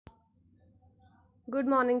Good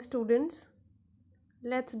morning, students.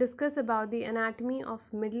 Let's discuss about the anatomy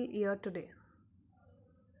of middle ear today.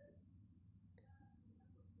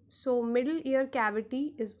 So, middle ear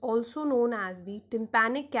cavity is also known as the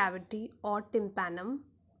tympanic cavity or tympanum.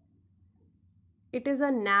 It is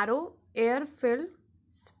a narrow air-filled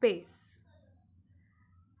space.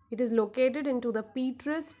 It is located into the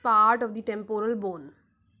petrous part of the temporal bone.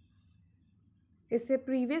 इससे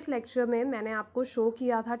previous lecture में मैंने आपको show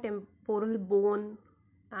किया था temporal bone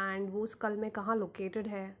and वो school में कहाँ located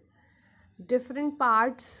है. डिफरेंट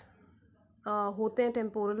पार्ट्स होते हैं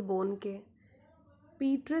टेम्पोरल बोन के.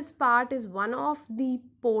 Petrous part is one of the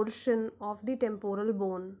portion of the temporal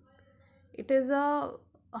bone. It is a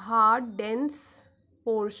hard, dense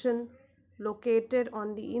portion located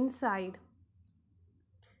on the inside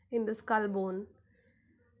in the skull bone,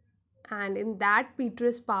 and in that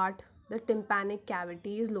petrous part, the tympanic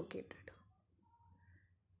cavity is located.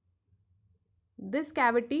 This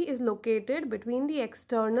cavity is located between the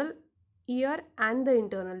external ear and the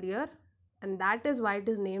internal ear, and that is why it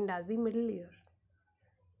is named as the middle ear.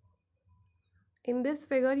 In this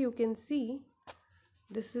figure you can see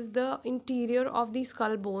this is the interior of the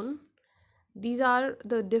skull bone. These are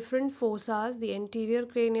the different fossas, the anterior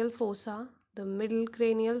cranial fossa, the middle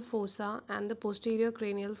cranial fossa and the posterior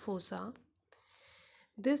cranial fossa.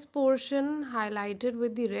 This portion highlighted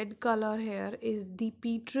with the red color here is the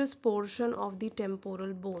petrous portion of the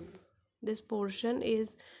temporal bone. This portion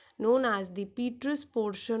is known as the petrous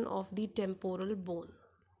portion of the temporal bone.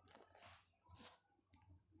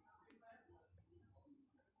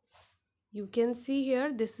 You can see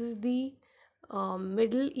here this is the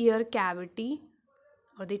middle ear cavity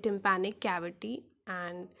or the tympanic cavity,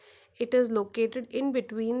 and it is located in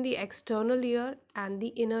between the external ear and the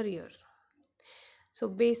inner ear. So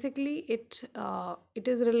basically it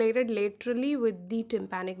is related laterally with the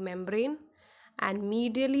tympanic membrane and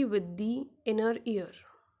medially with the inner ear.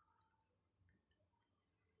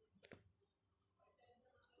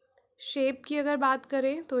 Shape की अगर बात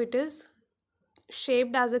करें तो it is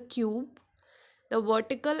shaped as a cube. The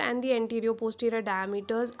vertical and the anterior posterior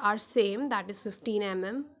diameters are same, that is 15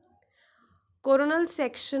 mm. Coronal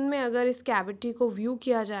section में अगर इस cavity को view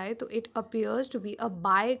किया जाए तो it appears to be a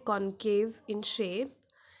biconcave in shape.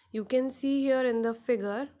 You can see here in the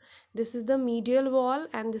figure, this is the medial wall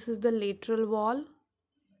and this is the lateral wall.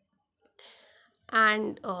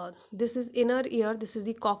 And this is inner ear, this is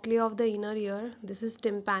the cochlea of the inner ear, this is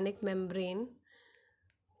tympanic membrane.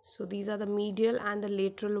 So these are the medial and the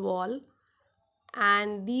lateral wall.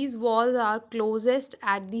 And these walls are closest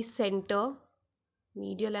at the center.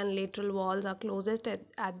 Medial and lateral walls are closest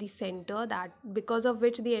at the center, that because of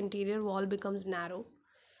which the anterior wall becomes narrow.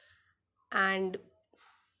 And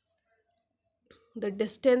the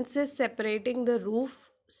distances separating the roof,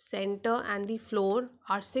 center and the floor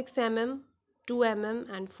are 6 mm, 2 mm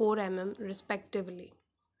and 4 mm respectively.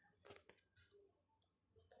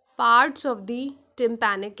 Parts of the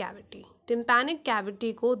tympanic cavity. Tympanic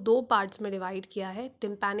cavity को दो parts में divide किया है,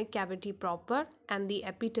 tympanic cavity proper and the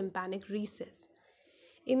epitympanic recess.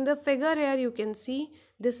 In the figure here you can see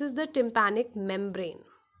this is the tympanic membrane.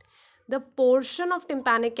 The portion of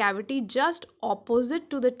tympanic cavity just opposite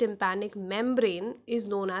to the tympanic membrane is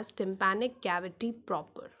known as tympanic cavity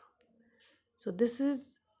proper. So this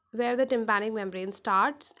is where the tympanic membrane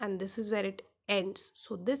starts and this is where it ends.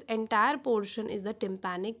 So this entire portion is the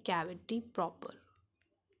tympanic cavity proper.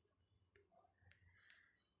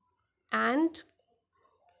 And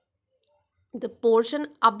the portion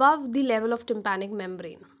above the level of tympanic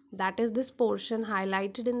membrane, that is this portion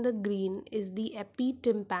highlighted in the green, is the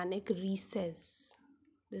epitympanic recess.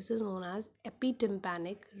 This is known as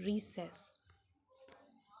epitympanic recess.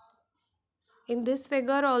 In this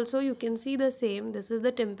figure also you can see the same. This is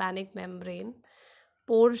the tympanic membrane.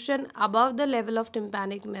 Portion above the level of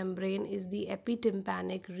tympanic membrane is the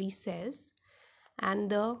epitympanic recess, and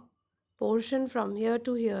the portion from here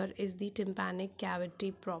to here is the tympanic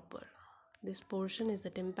cavity proper. This portion is the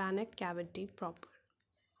tympanic cavity proper.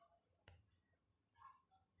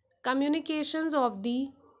 Communications of the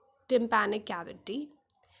tympanic cavity.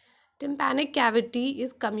 Tympanic cavity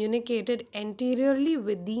is communicated anteriorly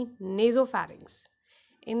with the nasopharynx.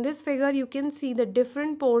 In this figure you can see the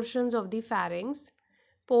different portions of the pharynx.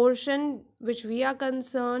 Portion which we are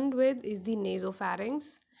concerned with is the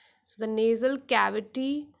nasopharynx. So the nasal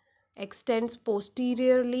cavity extends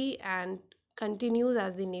posteriorly and continues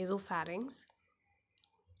as the nasopharynx.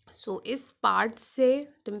 So इस part से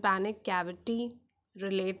tympanic cavity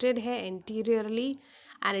related है anteriorly,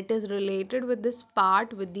 and it is related with this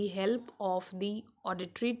part with the help of the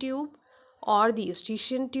auditory tube or the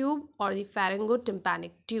eustachian tube or the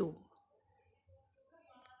pharyngotympanic tube.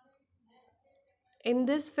 In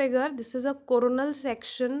this figure, this is a coronal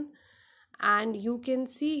section, and you can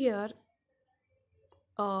see here,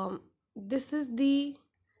 this is the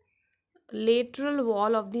lateral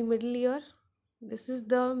wall of the middle ear. This is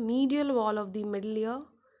the medial wall of the middle ear.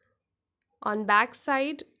 On back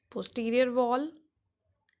side, posterior wall.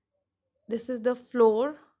 This is the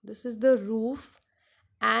floor. This is the roof.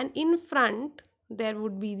 And in front, there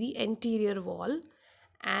would be the anterior wall.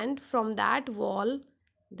 And from that wall,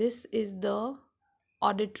 this is the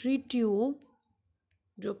auditory tube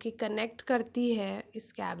जो कि connect करती है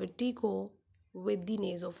इस cavity को with the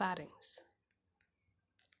nasopharynx.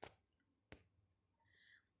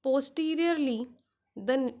 Posteriorly,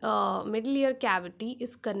 the middle ear cavity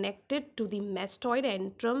is connected to the mastoid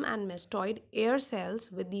antrum and mastoid air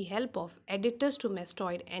cells with the help of adductors to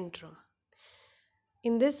mastoid antrum.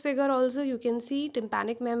 In this figure also you can see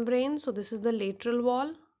tympanic membrane. So this is the lateral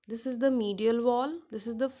wall, this is the medial wall, this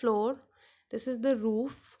is the floor, this is the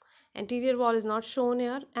roof. Anterior wall is not shown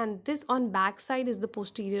here, and this on back side is the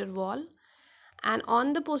posterior wall. And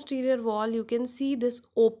on the posterior wall you can see this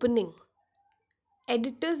opening.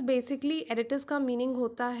 Editors, basically editors का meaning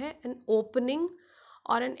होता है an opening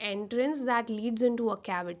or an entrance that leads into a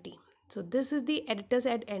cavity. So this is the editors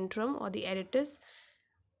ad antrum or the editors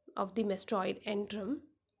of the mastoid antrum,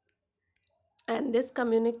 and this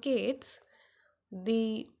communicates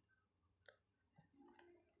the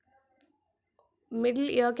middle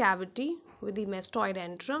ear cavity with the mastoid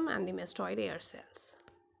antrum and the mastoid air cells.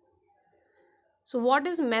 So what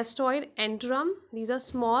is mastoid antrum? These are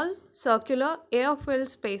small circular air-filled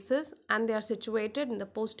spaces, and they are situated in the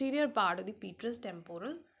posterior part of the petrous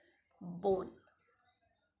temporal bone.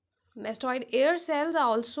 Mastoid air cells are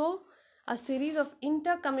also a series of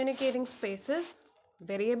intercommunicating spaces,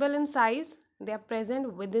 variable in size. They are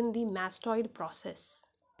present within the mastoid process.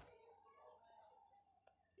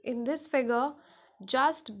 In this figure,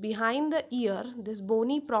 just behind the ear, this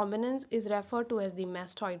bony prominence is referred to as the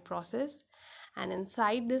mastoid process, and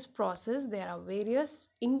inside this process there are various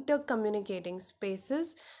intercommunicating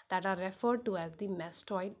spaces that are referred to as the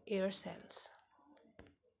mastoid air cells.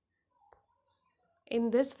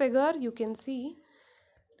 In this figure you can see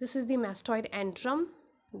this is the mastoid antrum,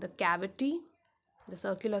 the cavity, the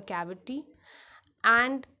circular cavity,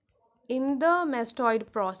 and in the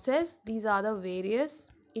mastoid process these are the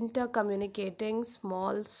various intercommunicating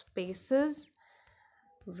small spaces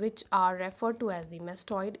which are referred to as the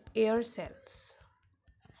mastoid air cells.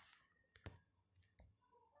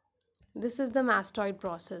 This is the mastoid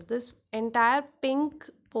process. This entire pink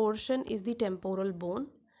portion is the temporal bone.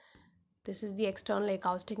 This is the external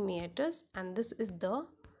acoustic meatus, and this is the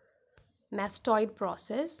mastoid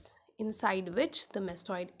process inside which the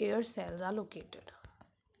mastoid air cells are located.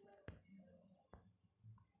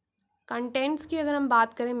 Contents की अगर हम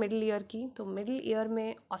बात करें middle ear की, तो middle ear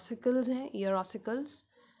में ossicles हैं, ear ossicles,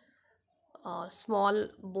 small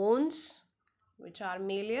bones which are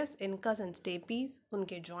Méliès, incus and steppes,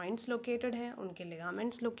 उनके जॉइंट्स लोकेटेड हैं, उनके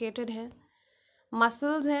लिगामेंट्स लोकेटेड हैं.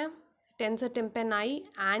 मसल्स हैं, tensor टिम्पेनाई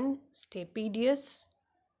and stapedius.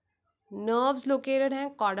 Nerves located हैं,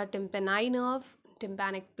 chorda टिम्पेनाई nerve,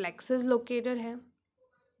 tympanic plexus located हैं.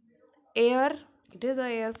 Air, it is a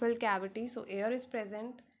air filled cavity, so air is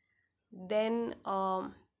present. Then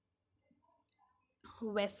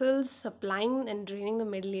vessels supplying and draining the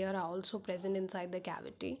middle ear are also present inside the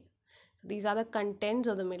cavity. So these are the contents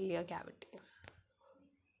of the middle ear cavity.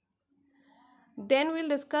 Then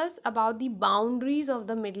we'll discuss about the boundaries of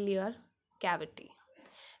the middle ear cavity.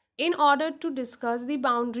 In order to discuss the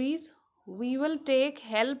boundaries, we will take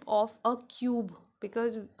help of a cube,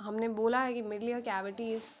 because हमने बोला है कि middle ear cavity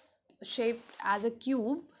is shaped as a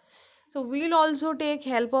cube. So we'll also take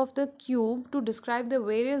help of the cube to describe the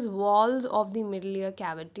various walls of the middle ear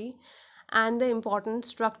cavity and the important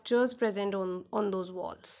structures present on those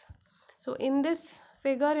walls. So in this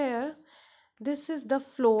figure here, this is the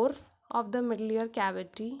floor of the middle ear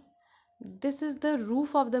cavity. This is the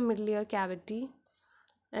roof of the middle ear cavity,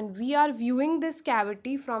 and we are viewing this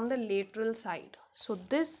cavity from the lateral side. So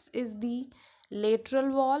this is the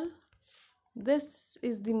lateral wall, this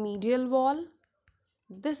is the medial wall,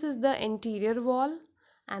 this is the anterior wall,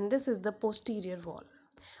 and this is the posterior wall.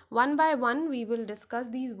 One by one we will discuss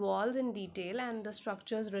these walls in detail and the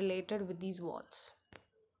structures related with these walls.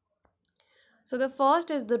 So the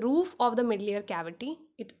first is the roof of the middle ear cavity.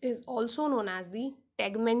 It is also known as the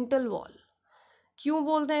tegmental wall. क्यों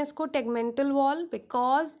बोलते हैं इसको tegmental wall?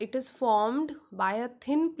 Because it is formed by a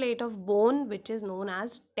thin plate of bone which is known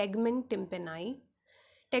as tegmen tympani.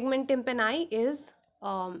 Tegmen tympani is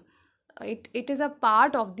it is a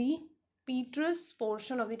part of the petrous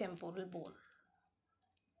portion of the temporal bone.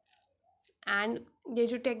 And ये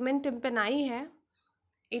जो tegmen टिम्पेनाई है,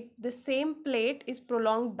 it the same plate is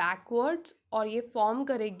prolong backwards और ये form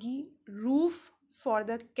करेगी roof for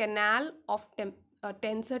the canal of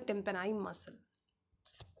tensor टिम्पेनाई muscle.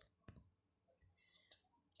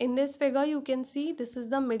 In this figure you can see this is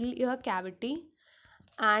the middle ear cavity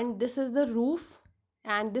and this is the roof,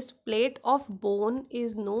 and this plate of bone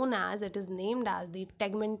is known as, it is named as the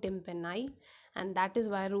tegment tympani, and that is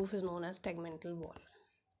why roof is known as tegmental wall.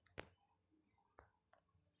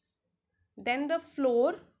 Then the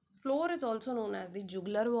floor is also known as the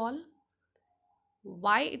jugular wall.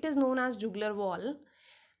 Why it is known as jugular wall?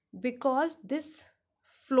 Because this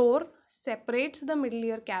floor separates the middle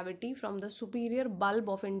ear cavity from the superior bulb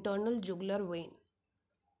of internal jugular vein.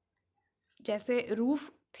 जैसे roof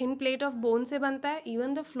thin plate of bone से बनता है,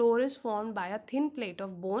 even the floor is formed by a thin plate of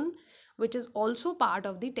bone which is also part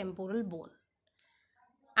of the temporal bone.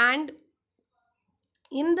 And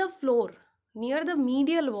in the floor near the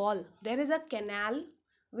medial wall there is a canal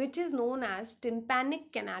which is known as tympanic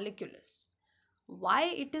canaliculus. Why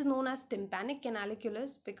it is known as tympanic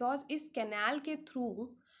canaliculus? Because इस canal के through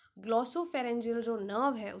glossopharyngeal जो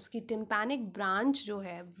nerve है उसकी tympanic branch जो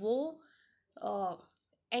है वो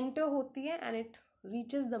enter होती है and it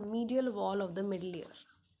reaches the medial wall of the middle ear.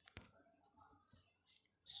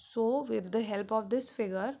 So with the help of this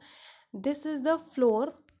figure, this is the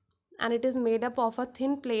floor and it is made up of a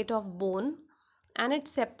thin plate of bone and it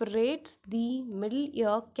separates the middle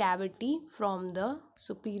ear cavity from the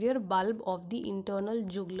superior bulb of the internal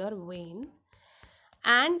jugular vein,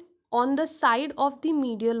 and on the side of the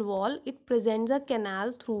medial wall it presents a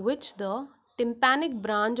canal through which the tympanic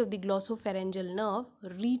branch of the glossopharyngeal nerve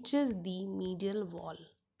reaches the medial wall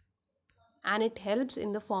and it helps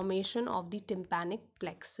in the formation of the tympanic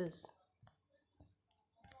plexus.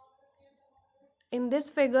 In this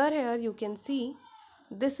figure here you can see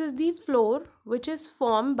this is the floor which is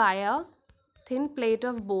formed by a thin plate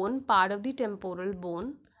of bone, part of the temporal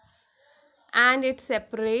bone, and it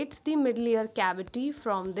separates the middle ear cavity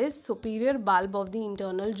from this superior bulb of the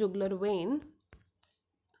internal jugular vein.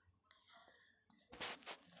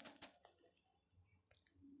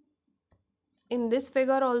 In this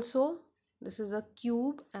figure also, this is a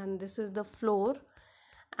cube and this is the floor,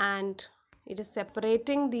 and it is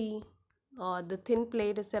separating the thin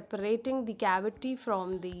plate is separating the cavity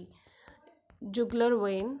from the jugular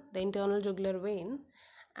vein, the internal jugular vein,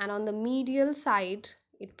 and on the medial side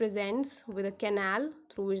it presents with a canal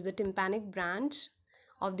through which the tympanic branch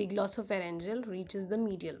of the glossopharyngeal reaches the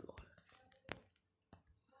medial wall.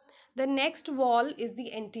 The next wall is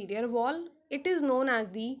the anterior wall. It is known as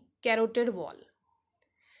the carotid wall.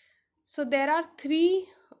 So there are three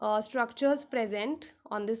structures present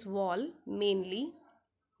on this wall mainly,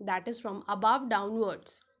 that is from above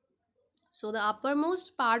downwards. So the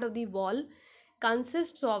uppermost part of the wall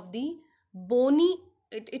consists of the bony,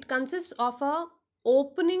 it consists of a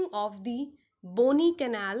opening of the bony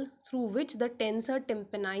canal through which the tensor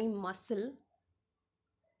tympani muscle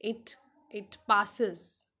it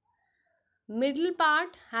passes. Middle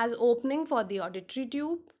part has opening for the auditory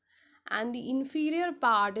tube and the inferior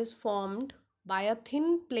part is formed by a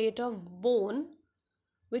thin plate of bone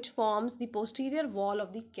which forms the posterior wall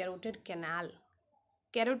of the carotid canal.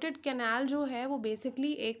 Carotid canal जो है वो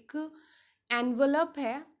basically एक envelope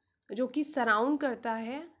है जो कि surround करता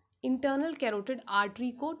है internal carotid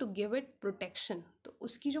artery को to give it protection. तो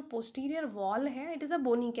उसकी जो posterior wall है, it is a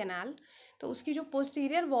bony canal, तो उसकी जो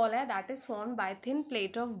posterior wall है that is formed by thin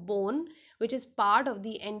plate of bone which is part of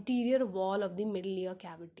the anterior wall of the middle ear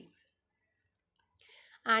cavity.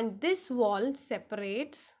 And this wall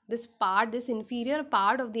separates this inferior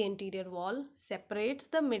part of the anterior wall separates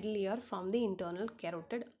the middle ear from the internal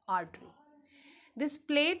carotid artery. This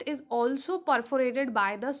plate is also perforated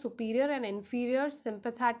by the superior and inferior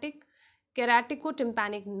sympathetic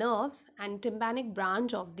keraticotympanic nerves and tympanic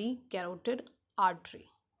branch of the carotid artery.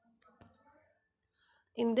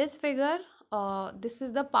 In this figure, this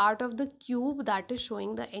is the part of the cube that is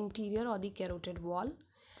showing the anterior or the carotid wall,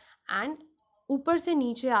 and ऊपर से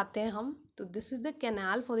नीचे आते हैं हम तो this is the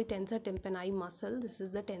canal for the tensor टिम्पेनाई muscle. This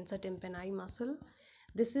is the tensor टिम्पेनाई muscle.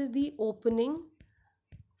 This is the opening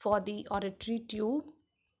for the auditory tube,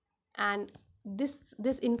 and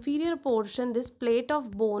this inferior portion, this plate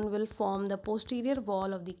of bone will form the posterior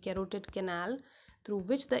wall of the carotid canal through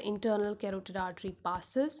which the internal carotid artery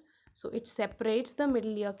passes. So it separates the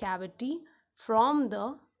middle ear cavity from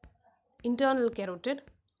the internal carotid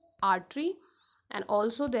artery. And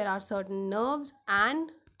also there are certain nerves and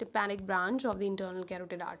tympanic branch of the internal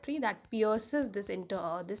carotid artery that pierces this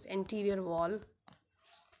anterior wall.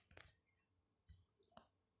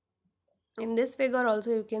 In this figure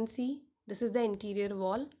also you can see This is the anterior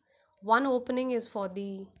wall. One opening is for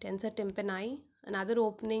the tensor tympani, another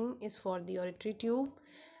opening is for the auditory tube.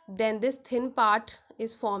 Then this thin part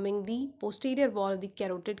is forming the posterior wall of the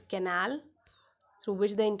carotid canal, through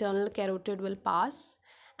which the internal carotid will pass,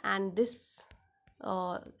 and this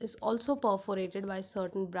is also perforated by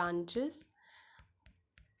certain branches,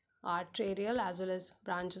 arterial as well as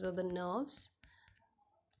branches of the nerves,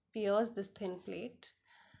 pierce this thin plate.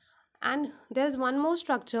 And there's one more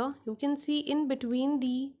structure you can see in between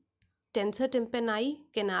the tensor tympani,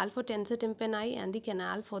 canal for tensor tympani, and the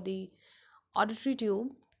canal for the auditory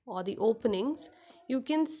tube or the openings. You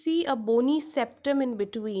can see a bony septum in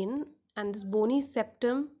between, and this bony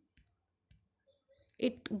septum,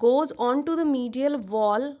 it goes onto the medial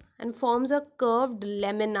wall and forms a curved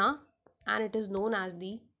lamina, and it is known as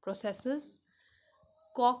the processus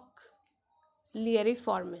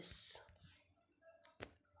cochleariformis.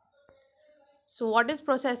 So what is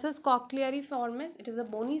processus cochleariformis? It is a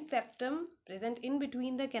bony septum present in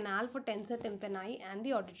between the canal for tensor tympani and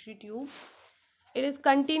the auditory tube. It is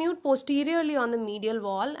continued posteriorly on the medial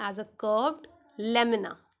wall as a curved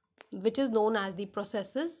lamina, which is known as the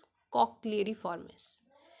processus cochleariformis.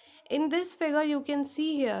 In this figure you can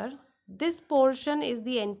see here, this portion is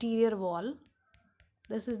the anterior wall.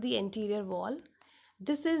 This is the anterior wall.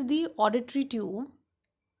 This is the auditory tube.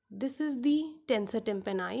 This is the tensor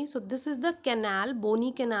tympani. So this is the canal,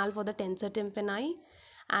 bony canal for the tensor tympani,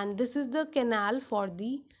 and this is the canal for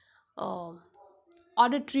the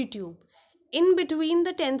auditory tube. In between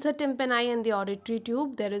the tensor tympani and the auditory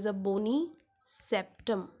tube, there is a bony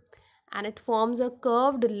septum, and it forms a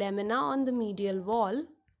curved lamina on the medial wall,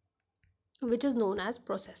 which is known as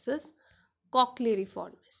processus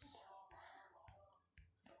cochleariformis.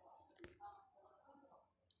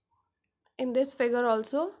 In this figure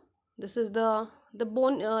also, this is the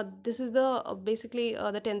bone, this is the basically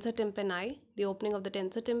the tensor tympani, the opening of the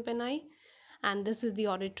tensor tympani, and this is the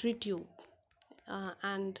auditory tube.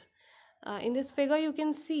 In this figure you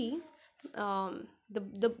can see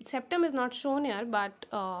the septum is not shown here, but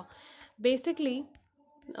basically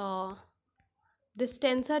this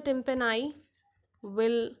tensor tympani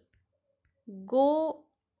will go,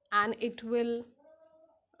 and it will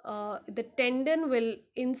the tendon will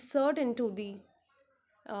insert into the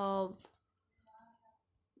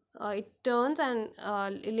it turns, and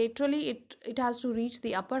laterally it has to reach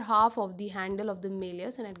the upper half of the handle of the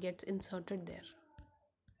malleus, and it gets inserted there.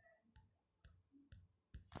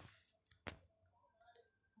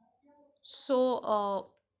 So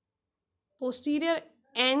posterior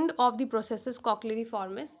end of the processus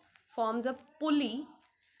cochleariformis forms a pulley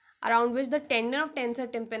around which the tendon of tensor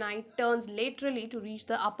tympani turns laterally to reach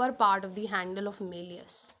the upper part of the handle of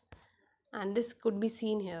malleus, and this could be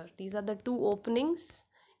seen here. These are the two openings.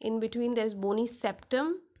 In between there is bony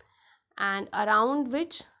septum, and around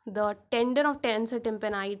which the tendon of tensor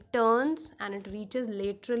tympani turns, and it reaches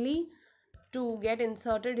laterally to get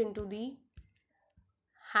inserted into the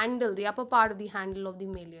handle, the upper part of the handle of the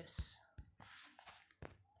malleus.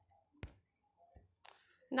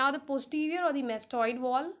 Now the posterior or the mastoid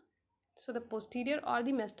wall. So the posterior or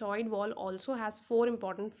the mastoid wall also has four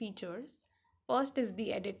important features. First is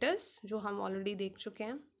the एडिटस, जो हम already देख चुके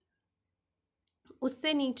हैं.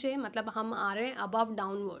 उससे नीचे मतलब हम आ रहे हैं above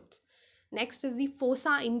downwards. Next is the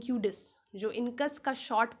fossa incudis, जो incus का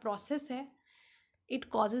short process है. It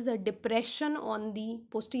causes a depression on the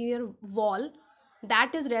posterior wall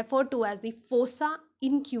that is referred to as the fossa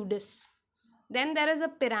incudis. Then there is a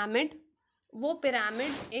pyramid. वो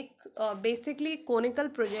pyramid एक basically conical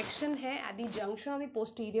projection है at the junction of the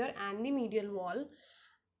posterior and the medial wall,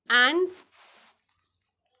 and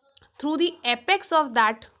through the apex of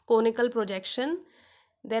that conical projection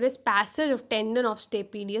there is passage of tendon of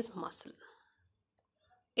stapedius muscle.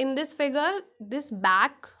 In this figure, this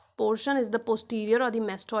back portion is the posterior or the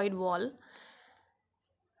mastoid wall,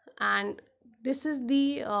 and this is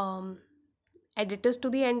the adductus to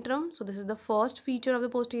the antrum. So this is the first feature of the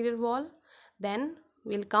posterior wall. Then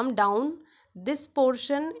we'll come down. This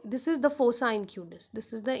portion, this is the fossa incudis.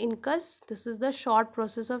 This is the incus. This is the short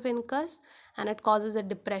process of incus, and it causes a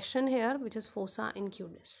depression here, which is fossa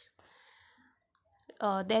incudis.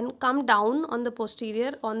 Then come down on the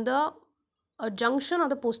posterior, on the junction of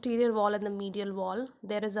the posterior wall and the medial wall,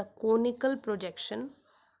 there is a conical projection,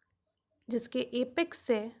 जिसके apex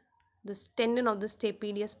से this tendon of the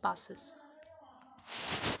stapedius passes.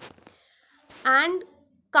 And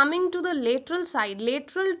coming to the lateral side,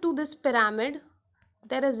 lateral to this pyramid,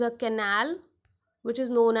 there is a canal which is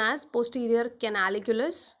known as posterior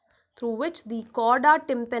canaliculus. through which the chorda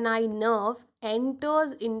tympani nerve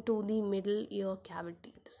enters into the middle ear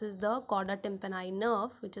cavity. This is the chorda tympani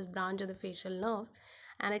nerve, which is branch of the facial nerve,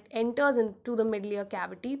 and it enters into the middle ear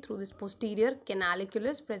cavity through this posterior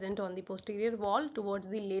canaliculus present on the posterior wall towards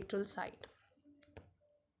the lateral side.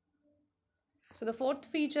 So the fourth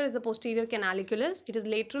feature is the posterior canaliculus. It is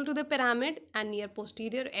lateral to the pyramid and near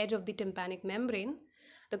posterior edge of the tympanic membrane.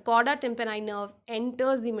 The chorda tympani nerve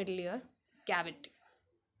enters the middle ear cavity.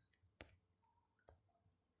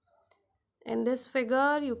 In this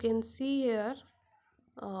figure, you can see here,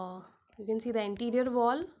 you can see the anterior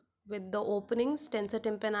wall with the openings, tensor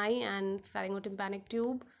tympani and pharyngotympanic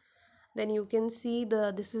tube. Then you can see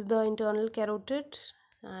this is the internal carotid,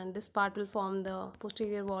 and this part will form the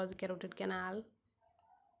posterior wall of the carotid canal.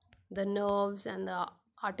 The nerves and the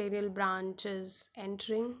arterial branches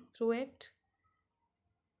entering through it.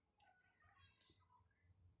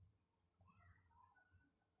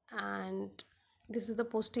 And this is the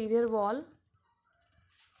posterior wall.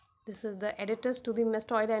 This is the editors to the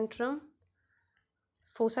mastoid antrum.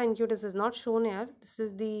 Fossa incutis is not shown here. This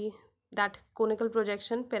is that conical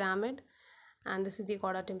projection pyramid, and this is the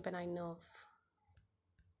chorda tympani nerve.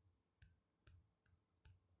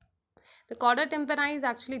 The chorda tympani is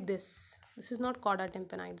actually this. This is not chorda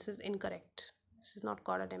tympani. This is incorrect. This is not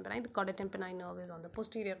chorda tympani. The chorda tympani nerve is on the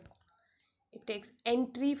posterior wall. It takes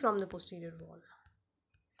entry from the posterior wall.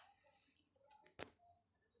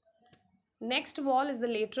 Next wall is the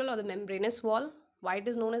lateral or the membranous wall. Why it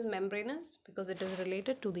is known as membranous? Because it is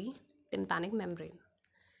related to the tympanic membrane.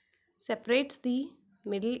 Separates the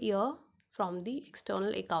middle ear from the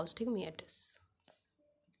external acoustic meatus.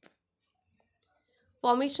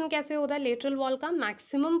 Formation कैसे होता है lateral wall का?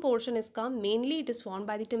 Maximum portion इसका mainly it is formed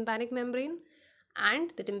by the tympanic membrane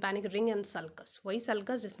and the tympanic ring and sulcus. वही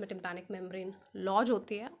sulcus जिसमें tympanic membrane lodge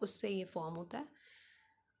होती है, उससे ये form होता है.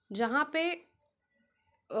 जहाँ पे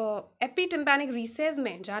epitympanic recess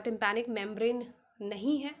में, जहाँ tympanic membrane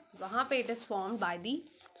नहीं है, वहाँ पे it is formed by the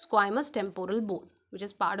squamous temporal bone, which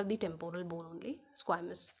is part of the temporal bone only.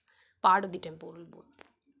 Squamous part of the temporal bone.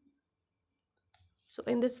 So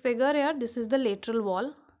in this figure here, this is the lateral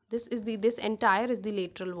wall. This entire is the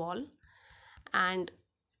lateral wall, and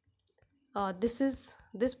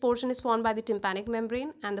this portion is formed by the tympanic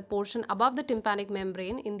membrane, and the portion above the tympanic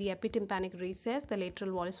membrane in the epitympanic recess, the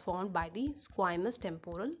lateral wall is formed by the squamous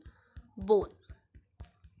temporal bone.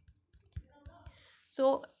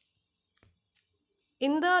 So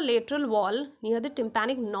in the lateral wall near the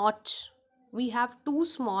tympanic notch, we have two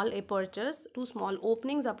small apertures, two small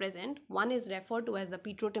openings are present. One is referred to as the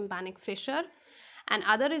petrotympanic fissure and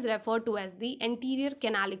other is referred to as the anterior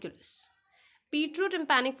canaliculus.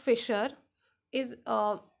 Petrotympanic fissure is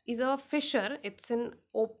a fissure. It's an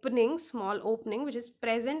opening, small opening, which is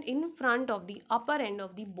present in front of the upper end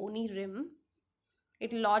of the bony rim.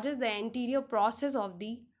 It lodges the anterior process of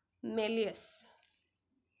the malleus,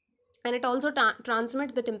 and it also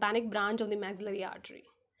transmits the tympanic branch of the maxillary artery.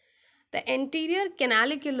 The anterior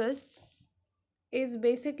canaliculus is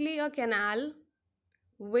basically a canal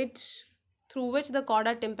through which the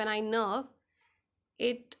chorda tympani nerve,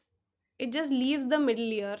 it just leaves the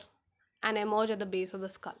middle ear and emerge at the base of the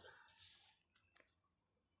skull.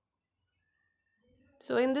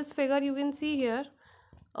 So in this figure you can see here,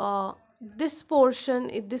 this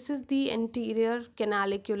portion, this is the anterior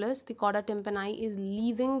canaliculus. The chorda tympani is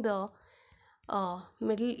leaving the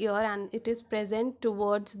middle ear and it is present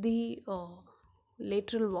towards the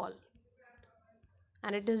lateral wall,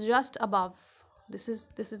 and it is just above. This is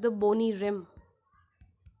the bony rim.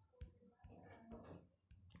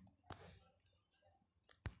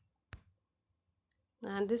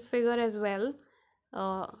 And this figure as well,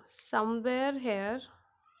 somewhere here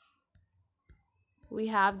we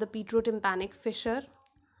have the petrotympanic fissure,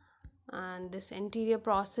 and this anterior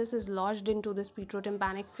process is lodged into this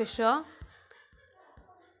petrotympanic fissure,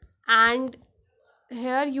 and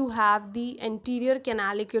here you have the anterior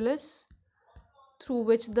canaliculus through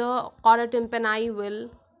which the chorda tympani will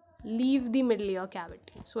leave the middle ear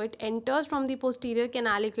cavity. So it enters from the posterior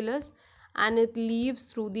canaliculus and it leaves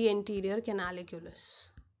through the anterior canaliculus.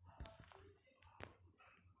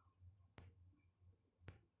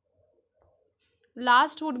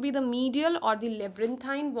 Last would be the medial or the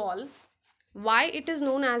labyrinthine wall. Why it is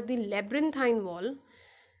known as the labyrinthine wall?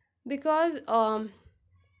 Because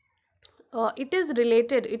it is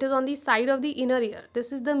related, it is on the side of the inner ear.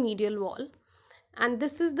 This is the medial wall and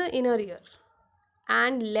this is the inner ear,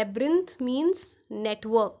 and labyrinth means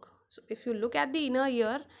network. So if you look at the inner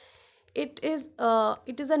ear, it is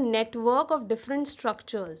a network of different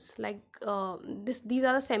structures, like these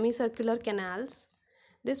are the semicircular canals.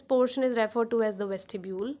 This portion is referred to as the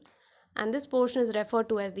vestibule, and this portion is referred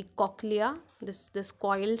to as the cochlea. This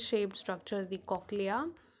coil shaped structure is the cochlea.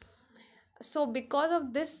 So because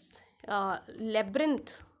of this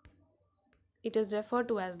labyrinth, it is referred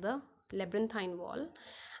to as the labyrinthine wall,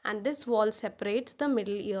 and this wall separates the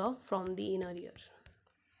middle ear from the inner ear.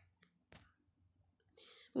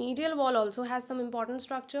 Medial wall also has some important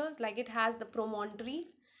structures, like it has the promontory,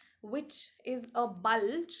 which is a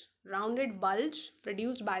bulge, rounded bulge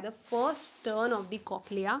produced by the first turn of the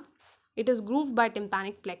cochlea. It is grooved by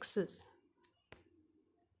tympanic plexus.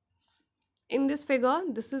 In this figure,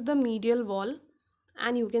 this is the medial wall,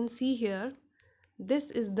 and you can see here,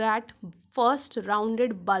 this is that first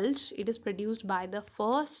rounded bulge. It is produced by the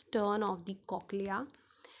first turn of the cochlea.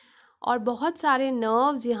 और बहुत सारे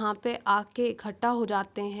nerves यहाँ पे आके इकट्ठा हो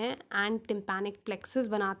जाते हैं एंड टिम्पैनिक प्लेक्सस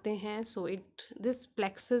बनाते हैं. So this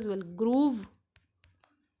plexus will groove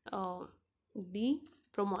the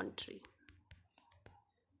promontory.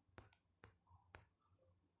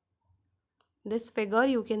 This figure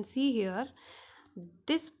you can see here,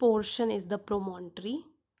 this portion is the promontory,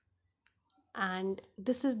 and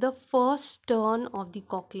this is the first turn of the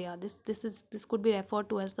cochlea. This could be referred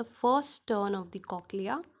to as the first turn of the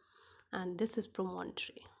cochlea, and this is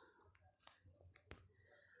promontory.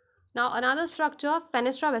 Now another structure,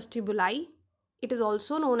 fenestra vestibuli. It is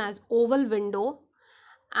also known as oval window,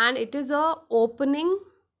 and it is a opening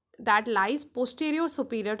that lies posterior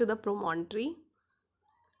superior to the promontory.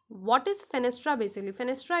 What is fenestra basically?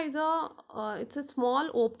 Fenestra is it's a small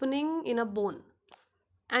opening in a bone.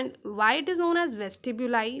 And why it is known as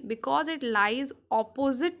vestibuli? Because it lies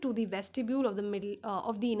opposite to the vestibule of the middle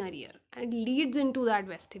of the inner ear, and it leads into that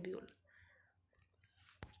vestibule.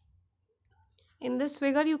 In this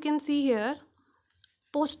figure you can see here,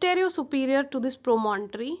 posterior superior to this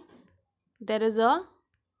promontory, there is a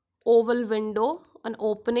oval window, an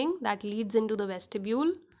opening that leads into the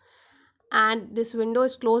vestibule, and this window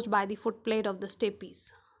is closed by the footplate of the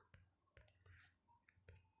stapes.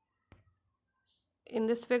 In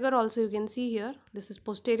this figure also you can see here, this is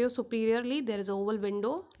posterior superiorly, there is an oval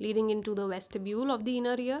window leading into the vestibule of the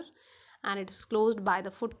inner ear, and it is closed by the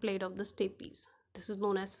footplate of the stapes. This is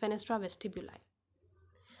known as fenestra vestibuli.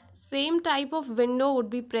 Same type of window would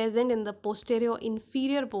be present in the posterior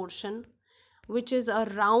inferior portion, which is a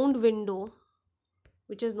round window,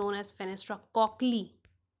 which is known as fenestra cochlea,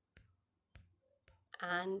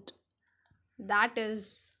 and that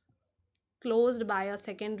is closed by a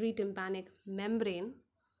secondary tympanic membrane.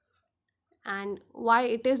 And why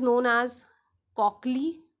it is known as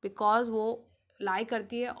cochlea? Because वो lie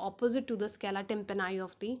करती है opposite to the scala tympani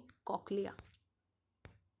of the cochlea.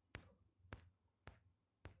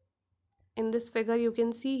 In this figure you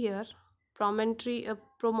can see here,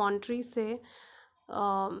 promontory say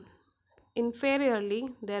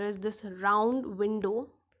inferiorly there is this round window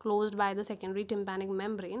closed by the secondary tympanic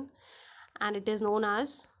membrane, and it is known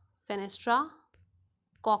as fenestra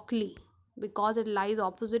cochlea because it lies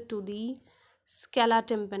opposite to the scala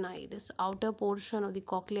tympani. This outer portion of the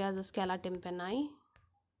cochlea is the scala tympani.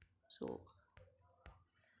 So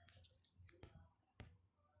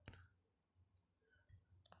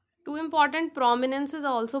two important prominences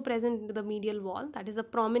are also present in the medial wall, that is the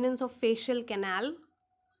prominence of facial canal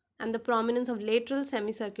and the prominence of lateral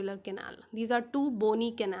semicircular canal. These are two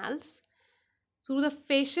bony canals. Through the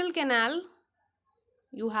facial canal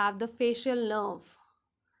you have the facial nerve,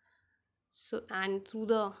 and through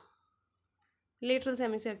the lateral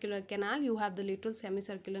semicircular canal you have the lateral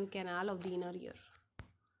semicircular canal of the inner ear.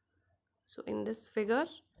 So in this figure,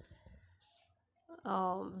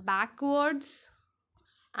 backwards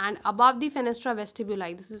and above the fenestra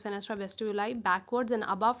vestibuli, this is fenestra vestibuli, backwards and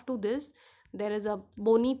above to this there is a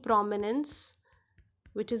bony prominence,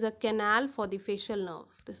 which is a canal for the facial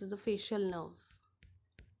nerve. This is the facial nerve.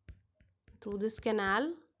 Through this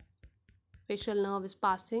canal facial nerve is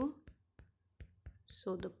passing,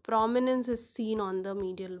 so the prominence is seen on the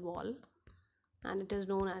medial wall, and it is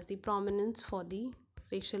known as the prominence for the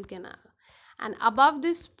facial canal. And above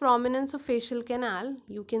this prominence of facial canal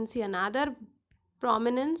you can see another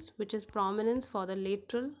prominence, which is prominence for the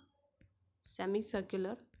lateral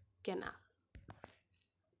semicircular canal.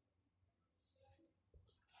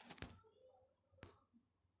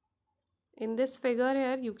 In this figure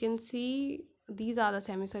here you can see these are the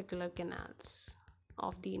semicircular canals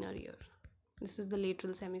of the inner ear. This is the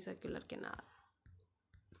lateral semicircular canal.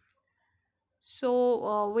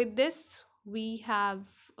 So with this we have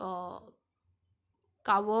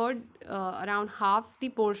covered around half the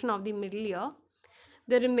portion of the middle ear.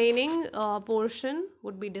 The remaining portion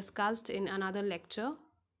would be discussed in another lecture.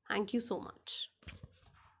 Thank you so much.